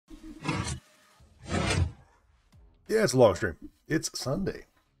Yeah, it's a long stream. It's Sunday.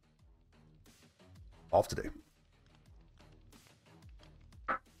 Off today.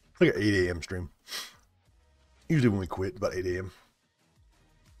 It's like an 8 a.m. stream. Usually when we quit, about 8 a.m.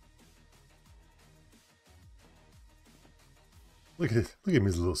 Look at this. Look at him,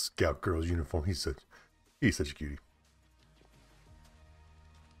 his little scout girl's uniform. He's such a cutie.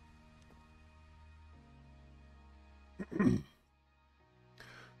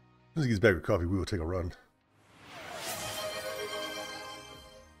 As he gets back with coffee, we will take a run.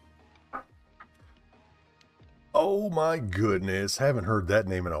 Oh my goodness. Haven't heard that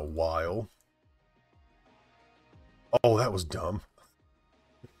name in a while. Oh, that was dumb.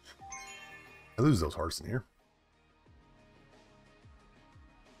 I lose those hearts in here.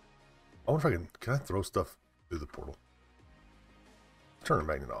 I wonder if can I throw stuff through the portal? Turn the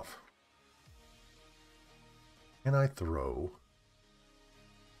magnet off. Can I throw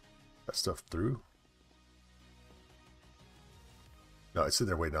that stuff through? No, it's sitting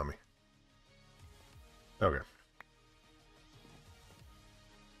there waiting on me. Okay.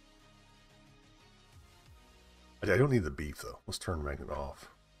 I don't need the beef though. Let's turn the magnet off.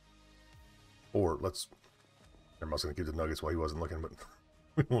 Or let's... I was going to give the nuggets while he wasn't looking, but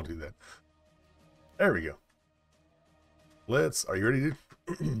we won't do that. There we go. Are you ready,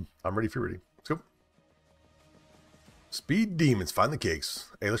 dude? I'm ready if you're ready. Let's go. Speed demons, find the cakes.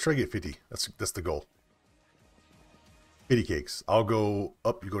 Hey, let's try to get 50. That's the goal. 50 cakes. I'll go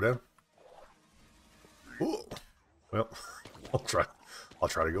up, you go down. Ooh. Well, I'll try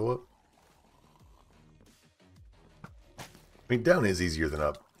to go up. I mean, down is easier than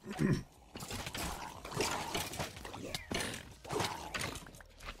up.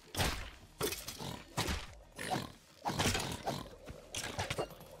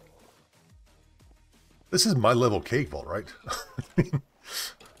 This is my level cake vault, right? I mean,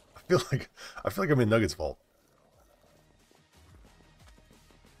 I feel like I'm in Nuggets vault.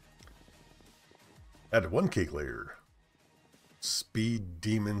 Add 1 cake layer. Speed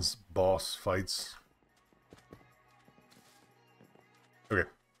demons boss fights. Okay.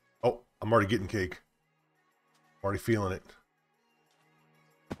 Oh, I'm already getting cake. I'm already feeling it.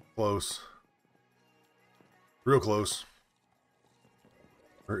 Close. Real close.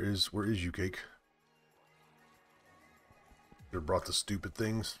 Where is you, cake? Should have brought the stupid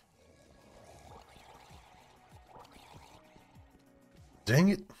things. Dang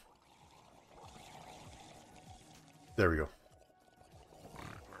it. There we go.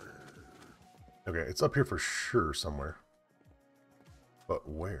 Okay, it's up here for sure somewhere. But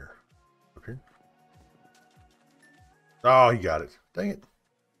where? Up here? Oh, he got it. Dang it.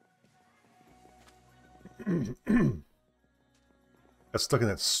 Got stuck in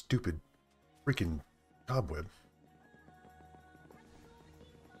that stupid freaking cobweb.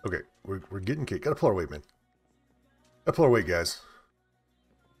 Okay, we're getting cake. Gotta pull our weight, man. Gotta pull our weight, guys.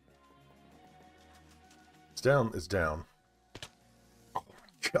 It's down. It's down. Oh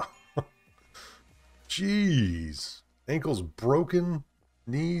my god. Jeez. Ankles broken.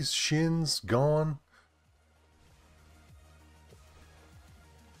 Knees, shins gone.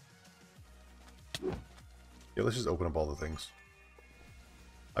 Yeah, let's just open up all the things.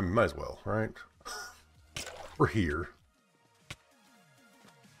 I mean, might as well, right? We're here.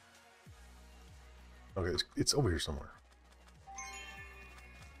 Okay, it's over here somewhere.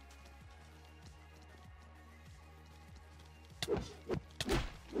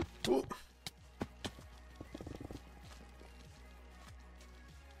 Ooh.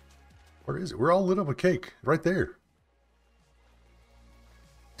 Where is it? We're all lit up with cake. Right there.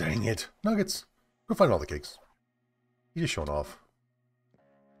 Dang it. Nuggets. Go find all the cakes. You're just showing off.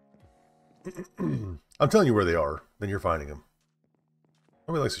 I'm telling you where they are. Then you're finding them.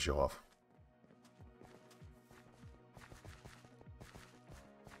 Nobody likes to show off.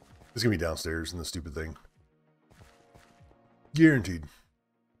 It's gonna be downstairs in the stupid thing. Guaranteed.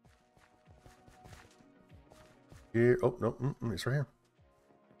 Here. Oh, no. It's right here.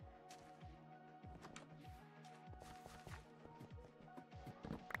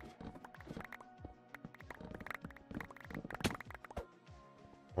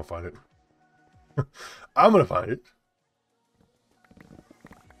 I'll find it. I'm gonna find it.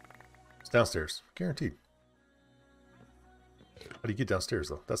 It's downstairs. Guaranteed. How do you get downstairs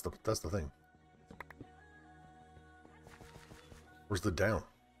though? That's the thing. Where's the down?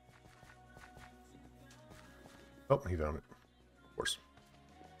 Oh, he found it. Of course.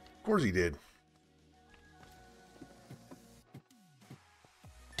 Of course he did.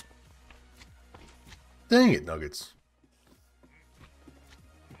 Dang it, Nuggets.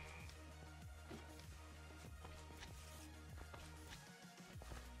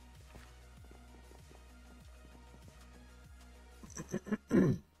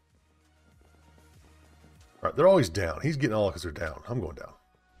 Alright, they're always down. He's getting all because they're down. I'm going down.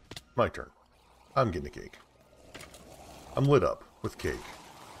 My turn. I'm getting a cake. I'm lit up with cake.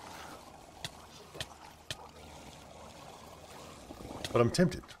 But I'm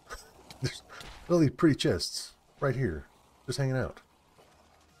tempted. There's all these pretty chests right here. Just hanging out.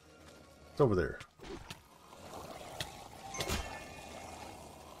 It's over there.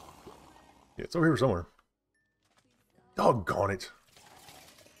 Yeah, it's over here somewhere. Doggone it.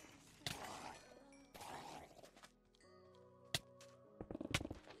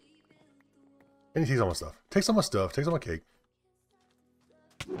 And he takes all my stuff. Takes all my stuff. Takes all my cake.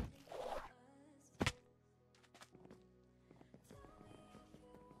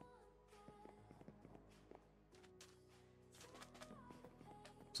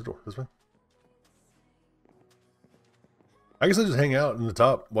 What's the door? This way? I guess I just hang out in the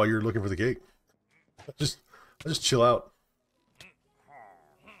top while you're looking for the cake. I just chill out.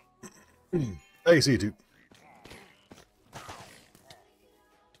 Hey, see you, dude.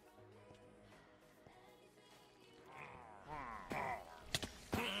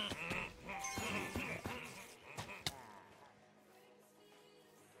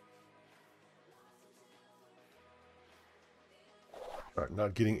 Alright,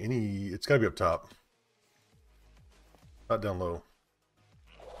 not getting any... It's gotta be up top. Not down low.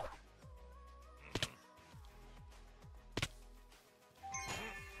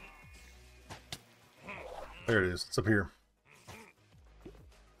 There it is. It's up here.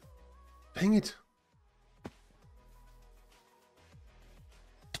 Dang it.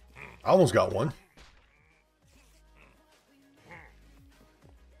 I almost got one.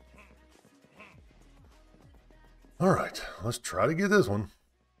 Alright, let's try to get this one.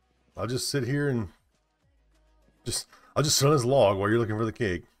 I'll just sit here and I'll just sit on this log while you're looking for the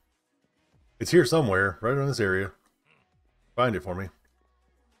cake. It's here somewhere, right around this area. Find it for me.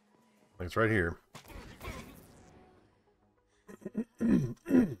 I think it's right here.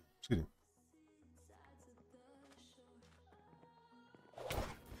 Excuse me.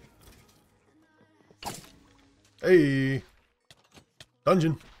 Hey!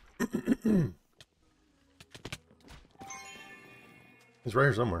 Dungeon! It's right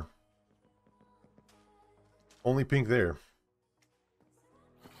here somewhere. Only pink there.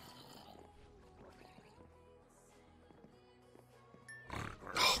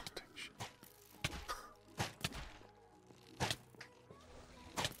 Oh, dang shit.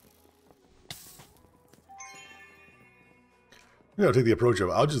 You know, take the approach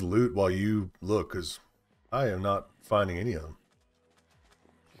of I'll just loot while you look, because I am not finding any of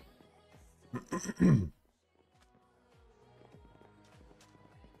them.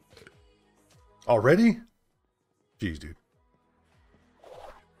 Already? Jeez, dude.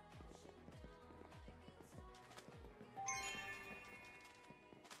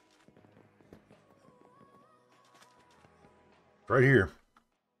 Right here.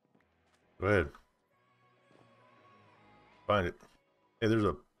 Go ahead. Find it. Hey, there's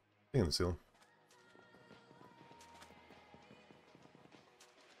a thing in the ceiling.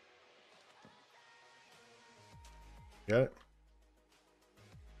 Got it?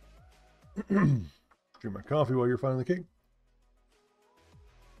 Drink my coffee while you're finding the cake.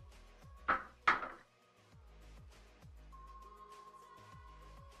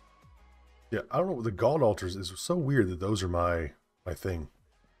 Yeah, I don't know. The god altars is so weird that those are my thing.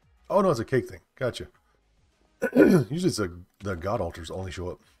 Oh no, it's a cake thing. Gotcha. Usually it's the god altars only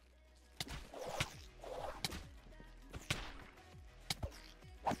show up.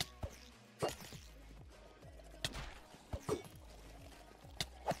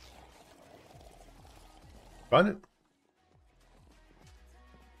 Find it?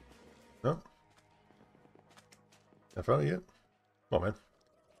 No? I found it yet? Come on, man.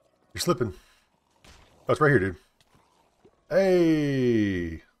 You're slipping. Oh, it's right here, dude.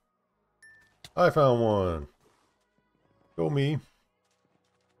 Hey! I found one. Go me.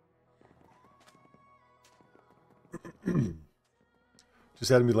 Just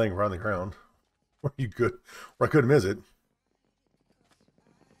had to be laying around the ground. Where you could, where I couldn't miss it.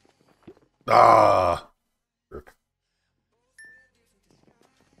 Ah! Jerk.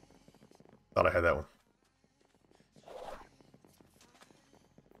 Thought I had that one.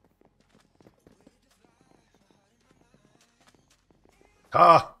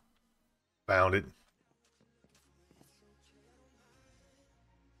 Ah! Found it.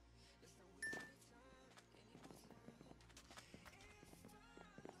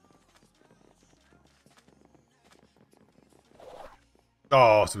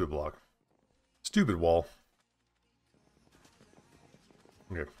 Oh, stupid block. Stupid wall.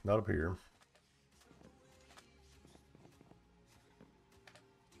 Okay, not up here.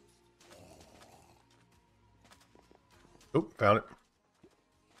 Oh, found it.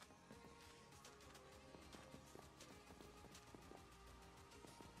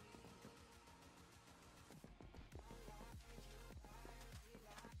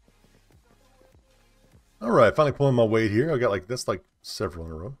 All right, finally pulling my weight here. I got like, that's like several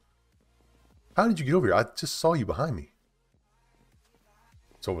in a row. How did you get over here? I just saw you behind me.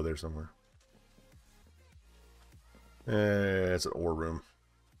 It's over there somewhere. It's an ore room.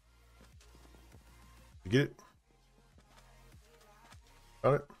 You get it?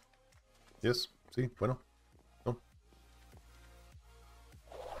 Got it? Yes. See? Bueno. No.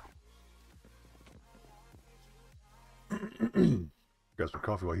 Got some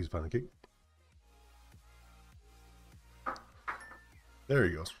coffee while he's finding the cake. There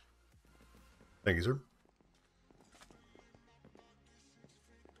he goes. Thank you, sir.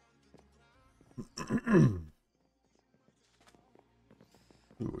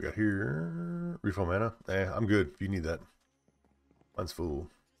 Ooh, we got here. Refill mana. I'm good if you need that. Mine's full.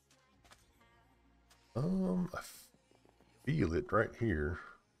 I feel it right here.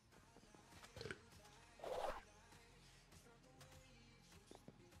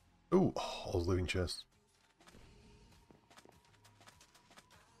 Ooh, all those living chests.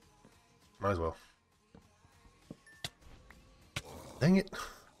 Might as well. Dang it.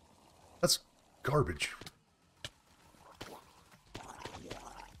 That's garbage.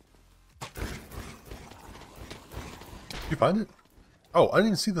 Did you find it? Oh, I didn't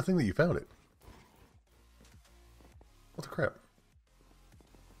even see the thing that you found it. What the crap?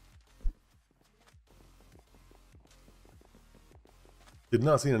 Did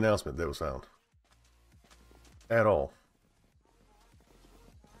not see an announcement that was found. At all.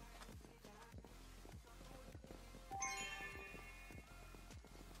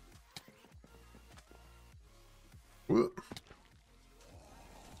 Whoop.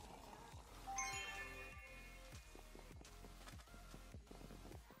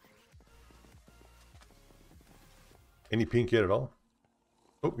 Any pink yet at all?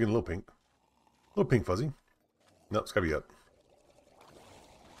 Oh, getting a little pink. A little pink fuzzy. No, it's gotta be up.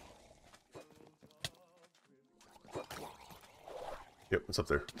 Yep, it's up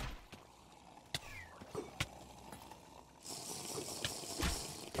there.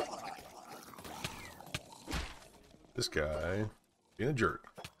 This guy being a jerk.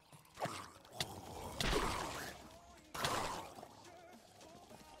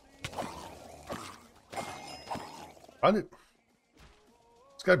 Find it.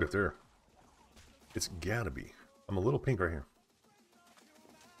 It's gotta be up there. It's gotta be. I'm a little pink right here.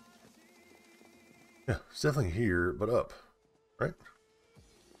 Yeah, it's definitely here, but up. Right?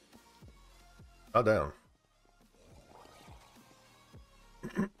 Not down.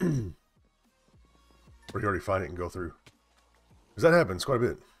 Or you already find it and go through. Because that happens quite a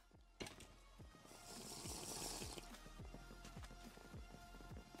bit.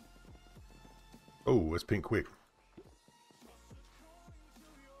 Oh, it's pink quick.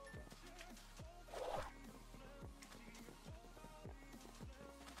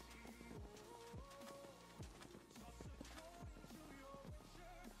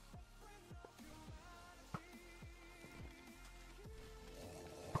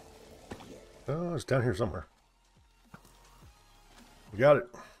 Oh, it's down here somewhere. We got it.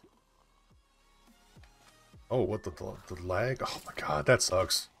 Oh, what the lag? Oh my god, that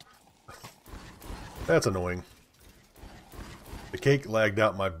sucks. That's annoying. The cake lagged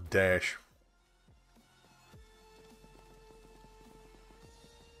out my dash.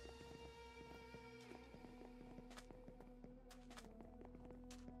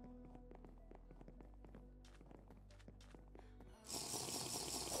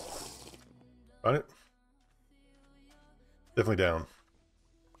 Find it? Definitely down.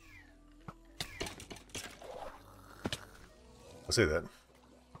 I say that.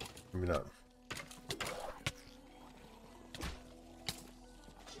 Maybe not.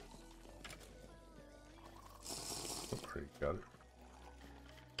 Oh, already got it.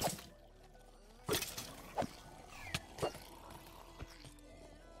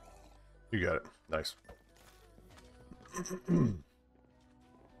 You got it. Nice.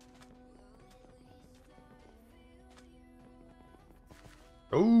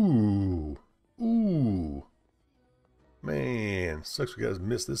 Ooh. Ooh. Man, sucks we guys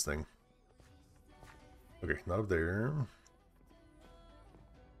missed this thing. Okay, not up there.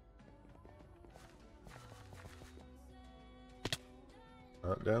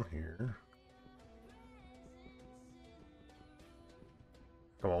 Not down here.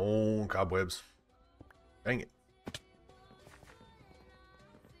 Come on, cobwebs. Dang it.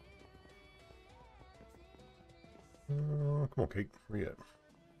 Come on, cake. Where you at?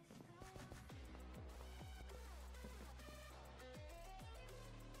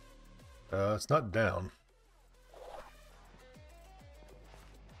 It's not down.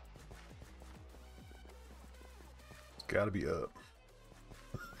 It's got to be up.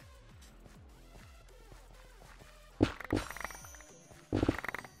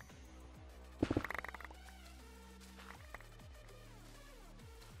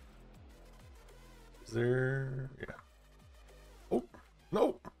 Is there? Yeah. Oh,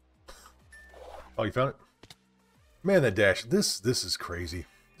 no. Oh, you found it? Man, that dash. This is crazy.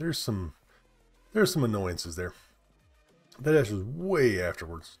 There's some annoyances there. That dash was way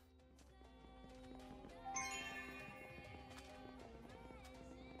afterwards.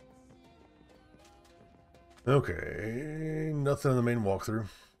 Okay, nothing on the main walkthrough.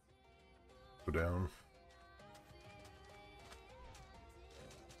 Go down.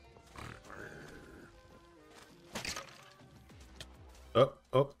 Up,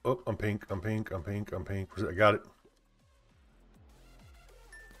 up, up. I'm pink. I'm pink. I'm pink. I'm pink. I got it.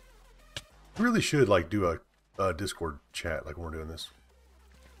 Really should like do a Discord chat like when we're doing this.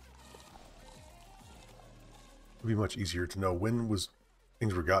 It'd be much easier to know when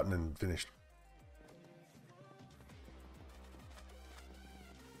things were gotten and finished.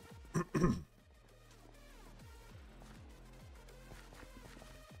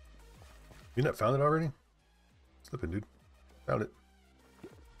 You not found it already? Slipping, dude. Found it.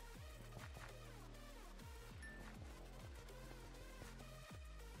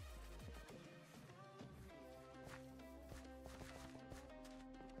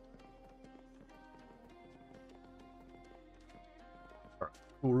 All right.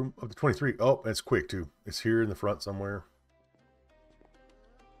 Cool room of the 23. Oh, it's quick too. It's here in the front somewhere.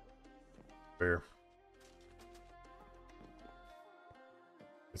 There.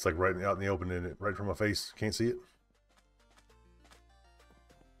 It's like right out in the open, in it, right from my face. Can't see it.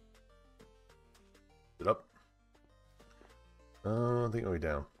 Is it up? I think it'll be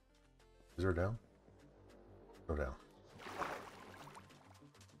down. Is there a down? No down.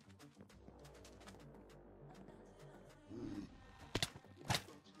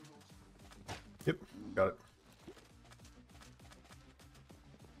 Yep, got it.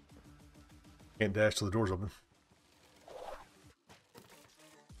 Can't dash till the door's open.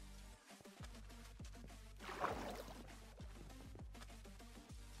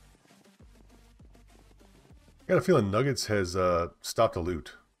 I got a feeling Nuggz has stopped to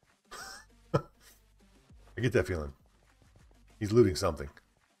loot. I get that feeling. He's looting something.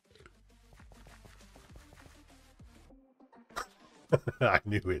 I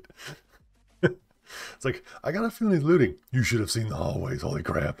knew it. It's like, I got a feeling he's looting. You should have seen the hallways. Holy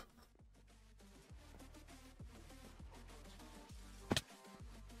crap.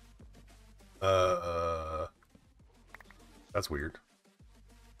 That's weird.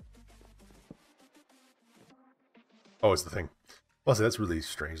 Oh, it's the thing. Well, that's really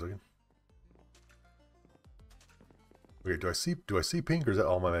strange looking. Wait, do I see pink, or is that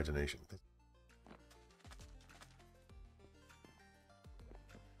all my imagination?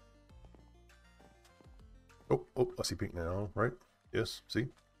 Oh, oh, I see pink now, right? Yes, see?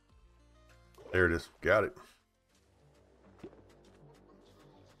 There it is. Got it.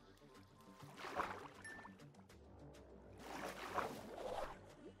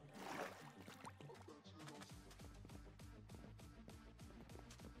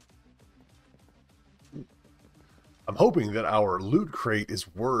 I'm hoping that our loot crate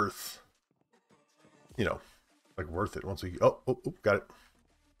is worth, you know, like worth it once we... Oh, oh, oh, got it.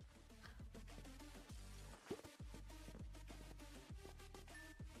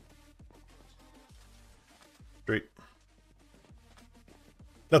 Great.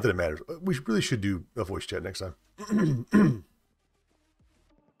 Not that it matters. We really should do a voice chat next time.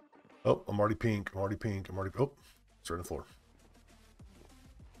 Oh, I'm already pink. I'm already pink. I'm already... Oh, it's right on the floor.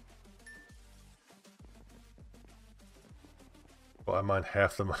 Well, I mind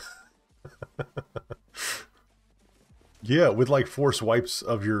half them. Yeah, with like 4 swipes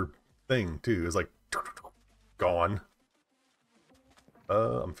of your thing too. It's like gone.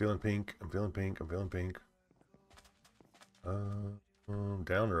 I'm feeling pink. I'm feeling pink. I'm feeling pink.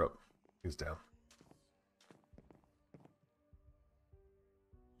 Down or up? He's down.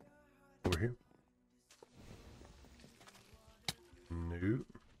 Over here. Nope.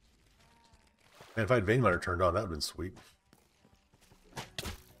 Man, if I had vein miner turned on, that would have been sweet.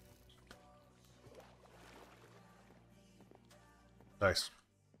 Nice.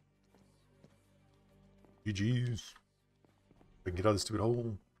 GG's. We can get out of this stupid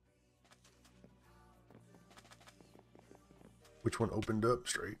hole. Which one opened up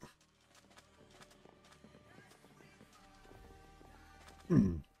straight?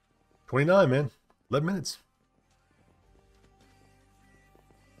 29, man. 11 minutes.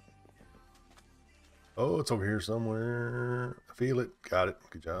 Oh, it's over here somewhere. I feel it. Got it.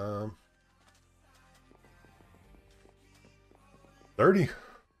 Good job. 30.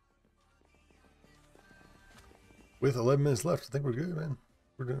 With 11 minutes left, I think we're good, man.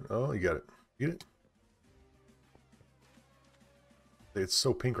 We're doing. Oh, you got it. Get it? It's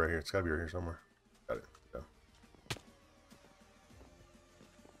so pink right here. It's gotta be right here somewhere. Got it. Yeah.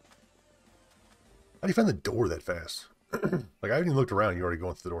 How do you find the door that fast? Like, I haven't even looked around. You're already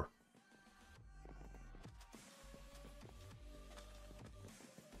going through the door.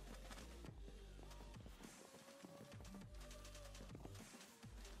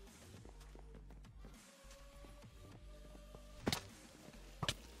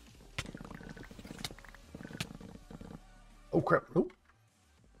 Oh crap! Nope.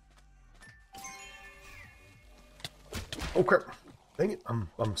 Oh crap! Dang it!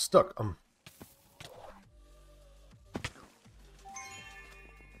 I'm stuck.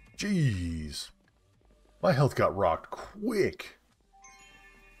 Jeez, my health got rocked quick.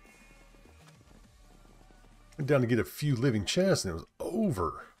 Went down to get a few living chests, and it was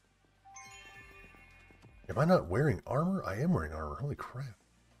over. Am I not wearing armor? I am wearing armor. Holy crap!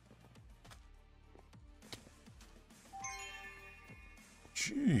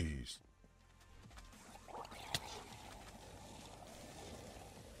 Jeez.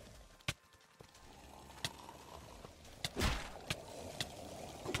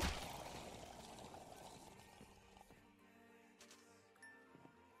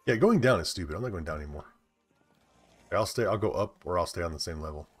 Yeah, going down is stupid. I'm not going down anymore. I'll go up, or I'll stay on the same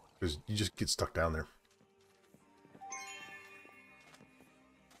level. Because you just get stuck down there.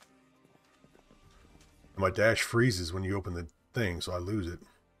 And my dash freezes when you open the thing, so I lose it.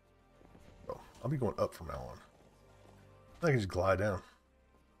 So I'll be going up from now on. I can just glide down.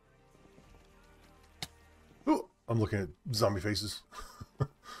 Oh, I'm looking at zombie faces.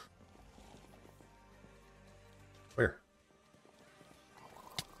 Where?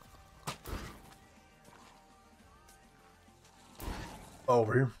 Oh,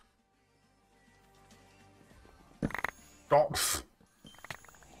 over here.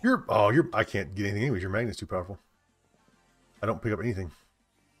 Oh, I can't get anything anyways. Your magnet's too powerful. I don't pick up anything.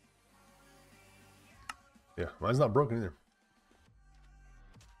 Yeah, mine's not broken either.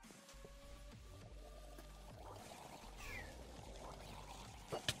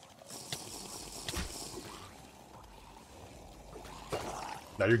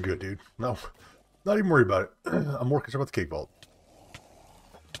 Now you're good, dude. No, not even worried about it. I'm more concerned about the cake vault.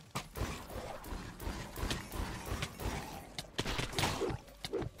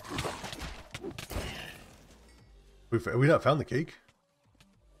 Have we not found the cake?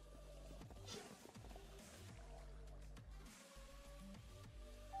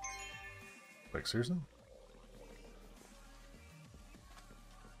 Like, seriously?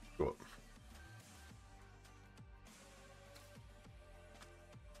 Go up.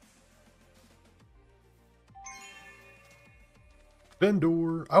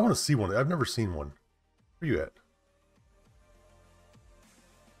 Vendor. I want to see one. I've never seen one. Where you at?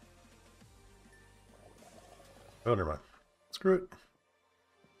 Oh, never mind. Screw it.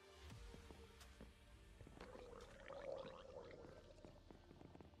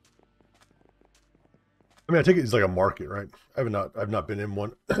 I mean, I take it it's like a market, right? I've not been in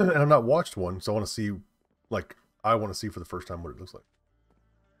one, and I've not watched one, so I want to see, like, I want to see for the first time what it looks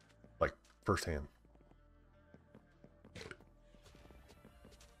like firsthand.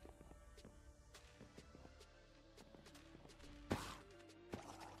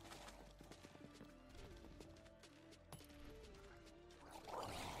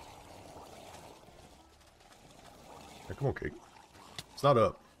 Yeah, come on, cake. It's not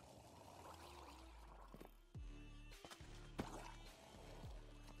up.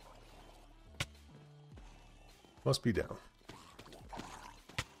 Must be down.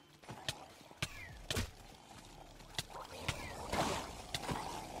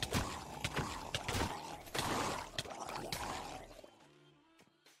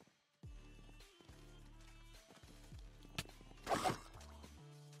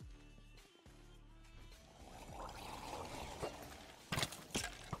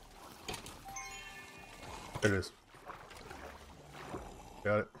 There it is.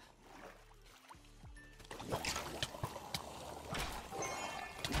 Got it.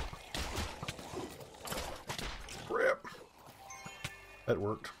 Crap. That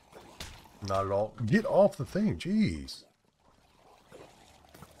worked. Not at all. Get off the thing. Jeez.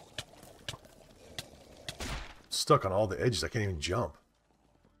 Stuck on all the edges. I can't even jump.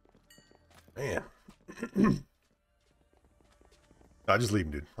 Man. I just leave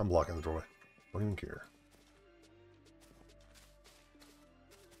him, dude. I'm blocking the doorway. Don't even care.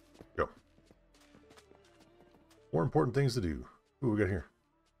 Go. More important things to do. Ooh, we got here.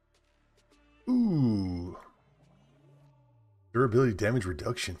 Ooh. Durability damage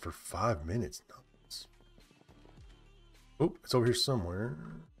reduction for 5 minutes. Nice. Oh, it's over here somewhere.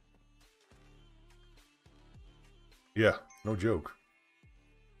 Yeah, no joke.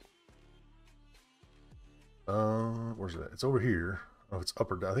 Where's it at? It's over here. Oh, it's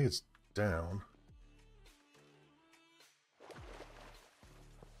up or down. I think it's down.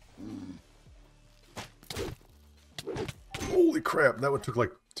 Holy crap, that one took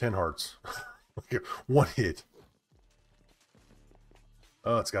like 10 hearts. One hit.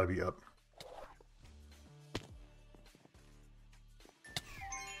 Oh, it's got to be up.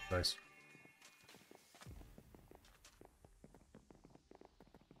 Nice.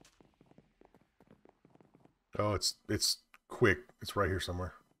 Oh, it's quick. It's right here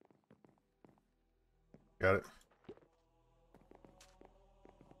somewhere. Got it.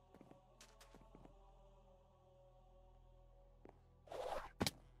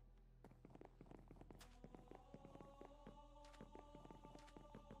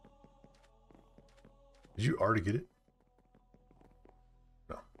 Did you already get it?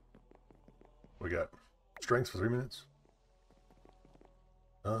 No. We got strength for 3 minutes.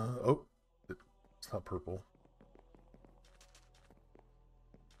 Oh, it's not purple.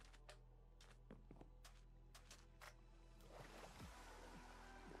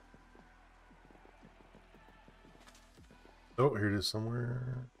 Oh, here it is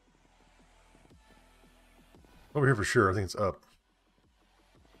somewhere. Over here for sure. I think it's up.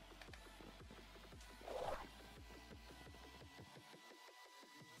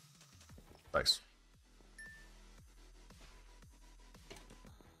 Nice.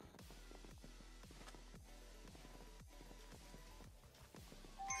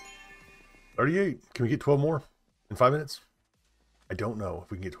 $38. Can we get 12 more in 5 minutes? I don't know if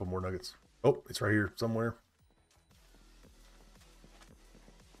we can get 12 more nuggets. Oh, it's right here somewhere.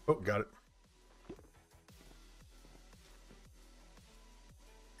 Oh, got it.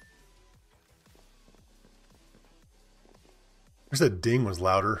 Wish that ding was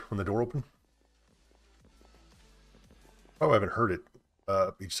louder when the door opened. Oh, I haven't heard it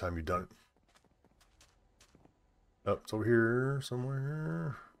each time you've done it. Oh, it's over here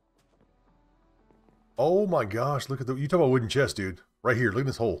somewhere. Oh my gosh, look at the... You talk about wooden chest, dude. Right here, look at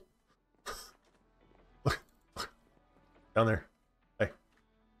this hole. Look. Down there. Hey.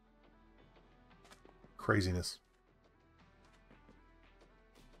 Craziness.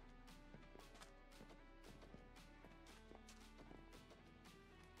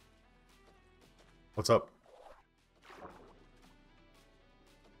 What's up?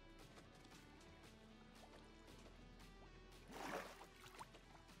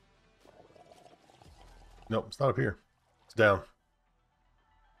 Nope, it's not up here. It's down.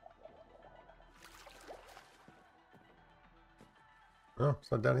 No,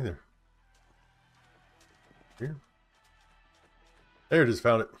 it's not down either. Here. There it is,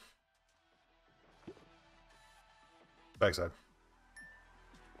 found it. Backside.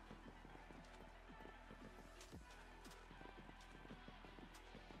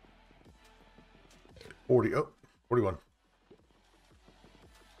 Oh, 41.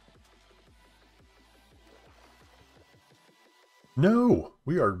 No,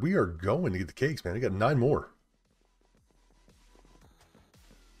 we are going to get the cakes, man. We got 9 more.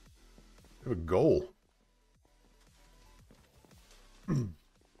 We have a goal.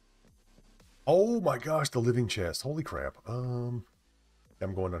 Oh my gosh, the living chest. Holy crap. I'm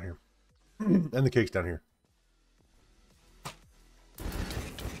going down here. And the cake's down here.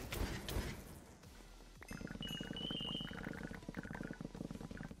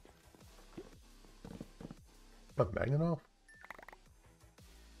 A magnet off?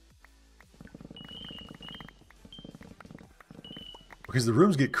 Because the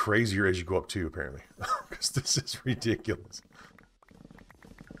rooms get crazier as you go up too, apparently. Because this is ridiculous.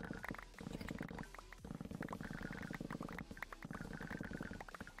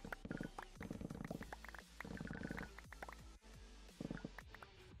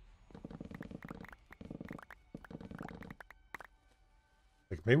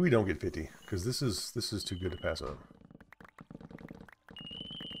 Like maybe we don't get 50, because this is too good to pass up.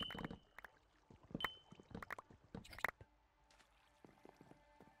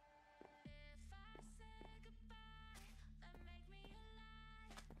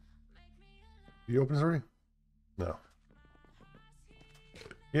 Did you open this already? No.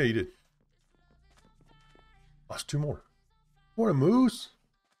 Yeah, you did. Lost 2 more. Morning, Moose.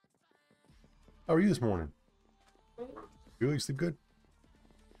 How are you this morning? You sleep good?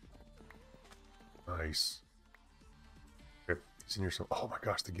 Nice. Okay, it's in here. Oh my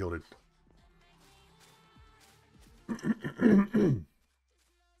gosh, the gilded.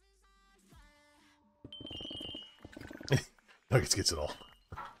 Nuggz gets it all.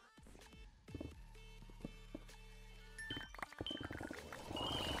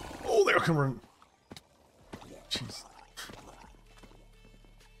 Oh, they're coming. Jeez.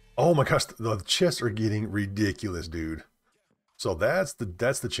 Oh my gosh, the chests are getting ridiculous, dude. So that's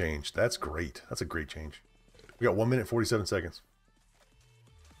the change. That's great. That's a great change. We got 1 minute 47 seconds.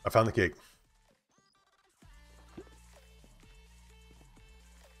 I found the cake.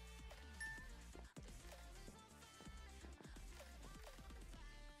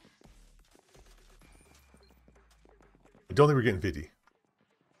 I don't think we're getting 50.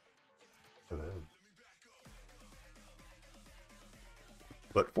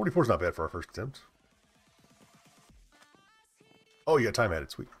 But 44 is not bad for our first attempt. Oh, you got time added.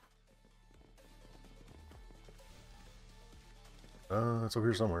 Sweet. It's over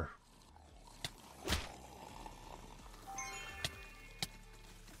here somewhere.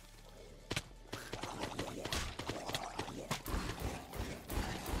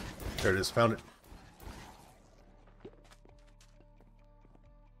 There it is. Found it.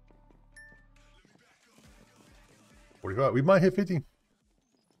 We might hit 50.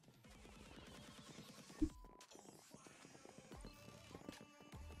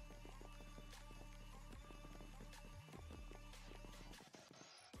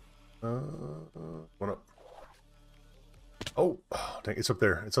 One up. Oh, dang, it's up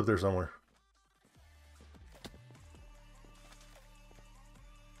there. It's up there somewhere.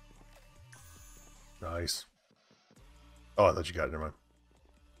 Nice. Oh, I thought you got it. Never mind.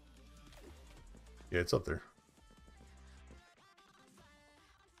 Yeah, it's up there.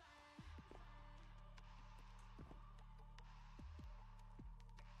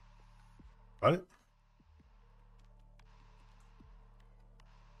 Got it?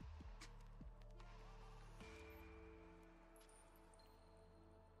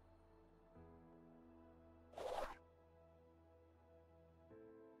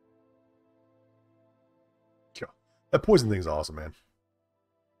 Yeah. That poison thing's awesome, man.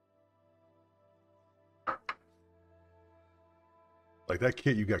 Like, that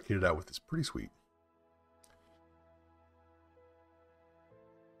kit you got kitted out with is pretty sweet.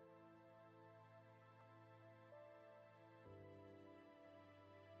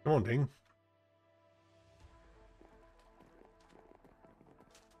 Come on, Ding.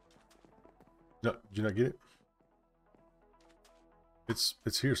 No, did you not get it?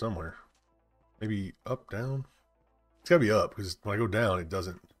 It's here somewhere. Maybe up, down? It's gotta be up, because when I go down, it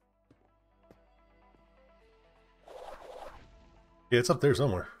doesn't. Yeah, it's up there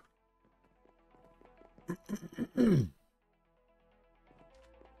somewhere.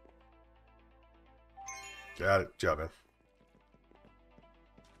 Got it. Good job, man.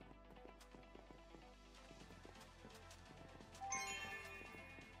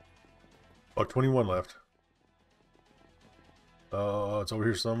 Oh, 21 left. It's over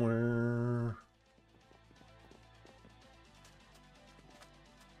here somewhere.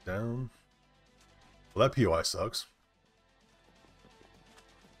 Down. Well, that POI sucks.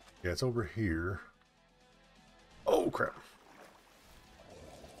 Yeah, it's over here. Oh, crap.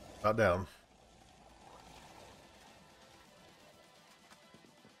 Not down.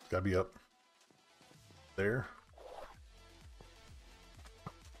 It's gotta be up. There.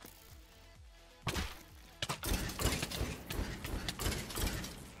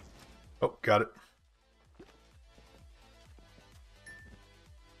 Oh, got it.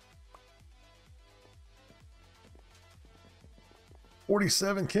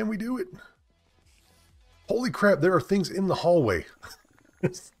 $47. Can we do it? Holy crap, there are things in the hallway.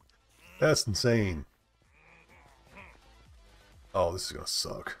 That's insane. Oh, this is gonna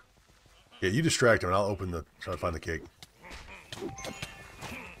suck. Yeah, you distract him and I'll try to find the cake.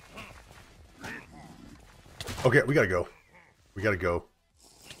 Okay, we gotta go. We gotta go.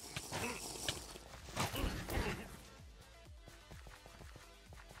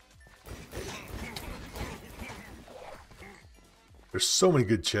 There's so many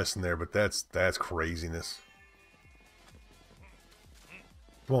good chests in there, but that's craziness.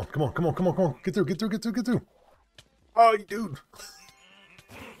 Come on, come on, come on, come on, come on. Get through, get through, get through, get through. Oh, dude.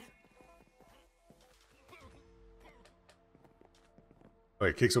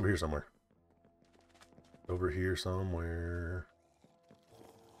 Okay, cake's over here somewhere. Over here somewhere.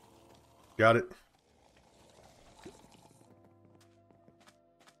 Got it.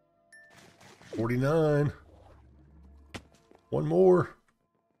 49. One more.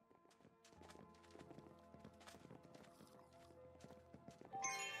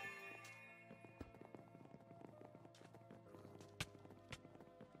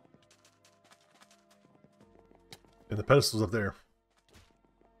 And the pedestal's up there.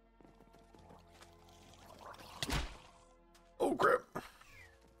 Oh, crap.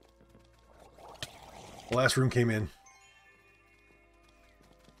 The last room came in.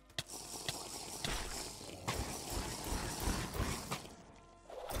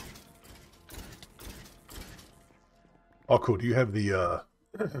 Oh, cool. Do you have the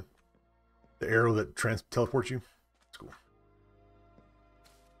the arrow that teleports you? That's cool.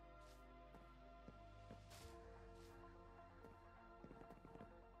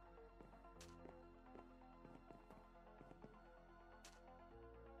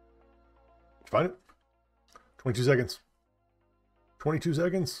 Find it. 22 seconds. 22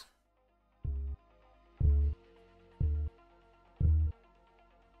 seconds.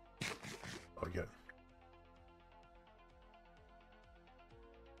 Oh, you got it.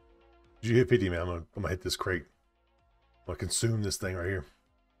 Did you hit 50, man? I'm gonna hit this crate. I'm gonna consume this thing right here.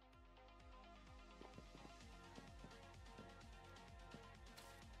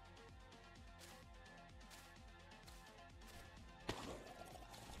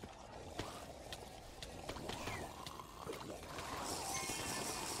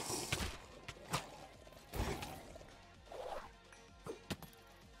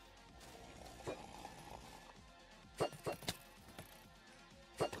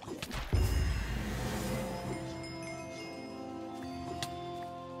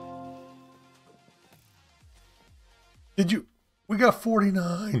 Did you? We got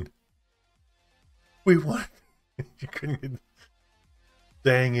 49. We won. You couldn't get...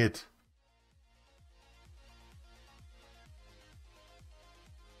 Dang it.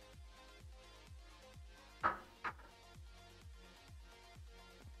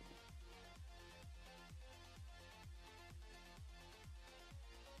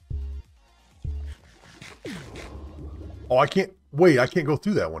 Oh, I can't... Wait, I can't go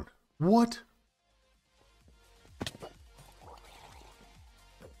through that one. What?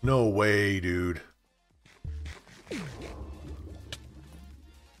 No way, dude.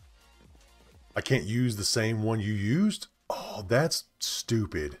 I can't use the same one you used? Oh, that's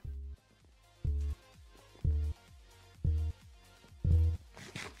stupid.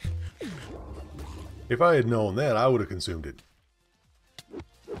 If I had known that, I would have consumed it.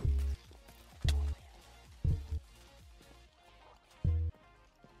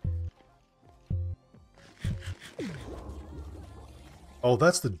 Oh,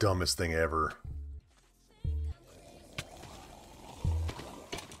 that's the dumbest thing ever.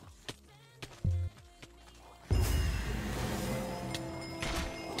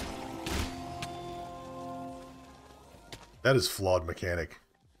 That is flawed mechanic.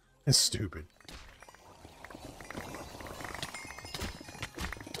 It's stupid.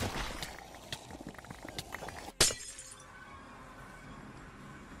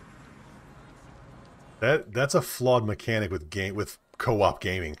 That's a flawed mechanic with co-op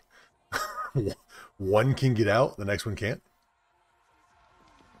gaming. One can get out, the next one can't.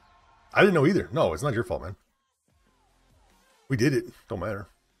 I didn't know either. No, it's not your fault, man. We did it. Don't matter.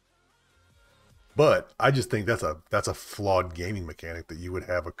 But I just think that's a flawed gaming mechanic that you would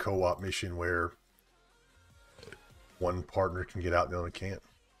have a co-op mission where one partner can get out and the other can't.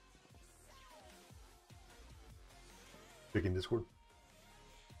 Picking Discord.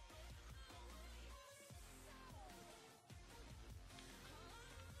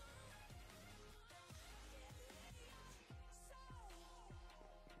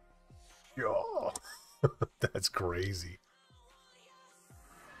 Oh, that's crazy.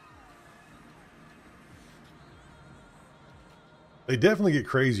 They definitely get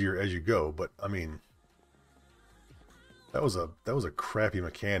crazier as you go, but I mean, that was a crappy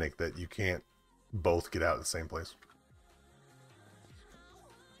mechanic that you can't both get out at the same place.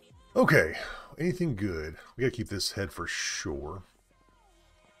 Okay, anything good? We gotta keep this head for sure.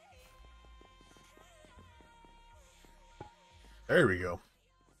 There we go.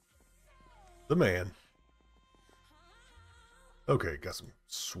 The man. Okay, got some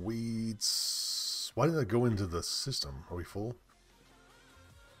sweets. Why did that go into the system? Are we full?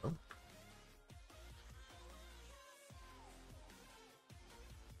 Oh.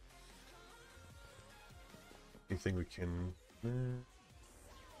 Anything we can...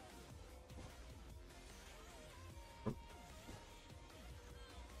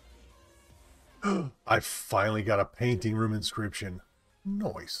 I finally got a painting room inscription.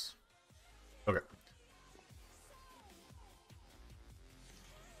 Nice. Okay.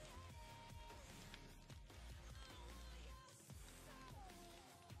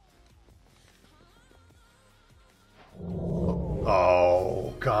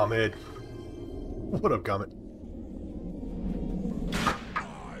 Oh, Comet. What up, Comet?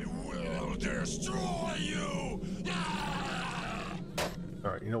 I will destroy you!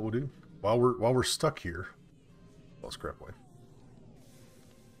 All right, you know what we'll do? While we're stuck here, let's scrap away.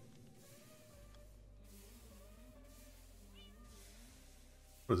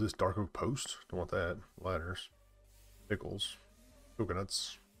 What is this? Dark oak post? Don't want that. Ladders, pickles,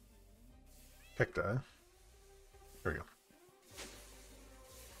 coconuts, cacti. There we go.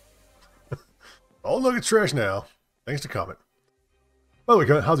 All Nuggets trash now. Thanks to Comet. By the way,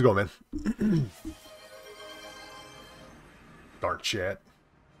 Comet, how's it going, man? Dark chat.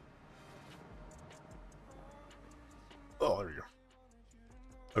 Oh, there we go.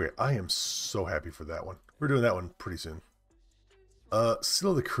 Okay, I am so happy for that one. We're doing that one pretty soon.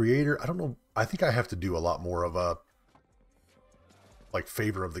 Seal of the Creator. I don't know. I think I have to do a lot more of a like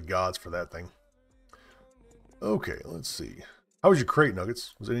favor of the gods for that thing. Okay, let's see. How was your crate,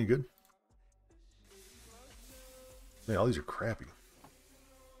 Nuggets? Was it any good? Man, all these are crappy.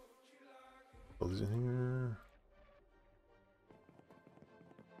 All these in here.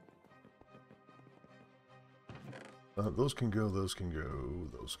 Those can go, those can go,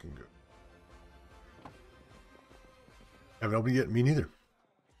 those can go. Haven't opened yet? Me neither.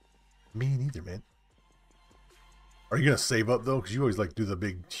 Me neither, man. Are you going to save up, though? Because you always like do the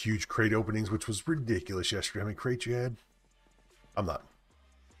big, huge crate openings, which was ridiculous yesterday. How many crates you had? I'm not.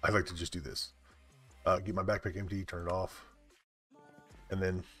 I like to just do this. Get my backpack empty, turn it off, and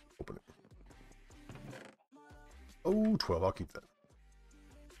then open it. Oh, 12. I'll keep that.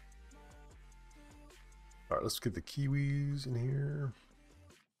 All right, let's get the kiwis in here.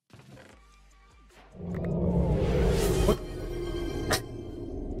 What?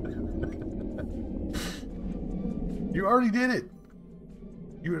 You already did it.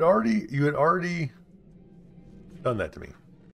 You had already done that to me.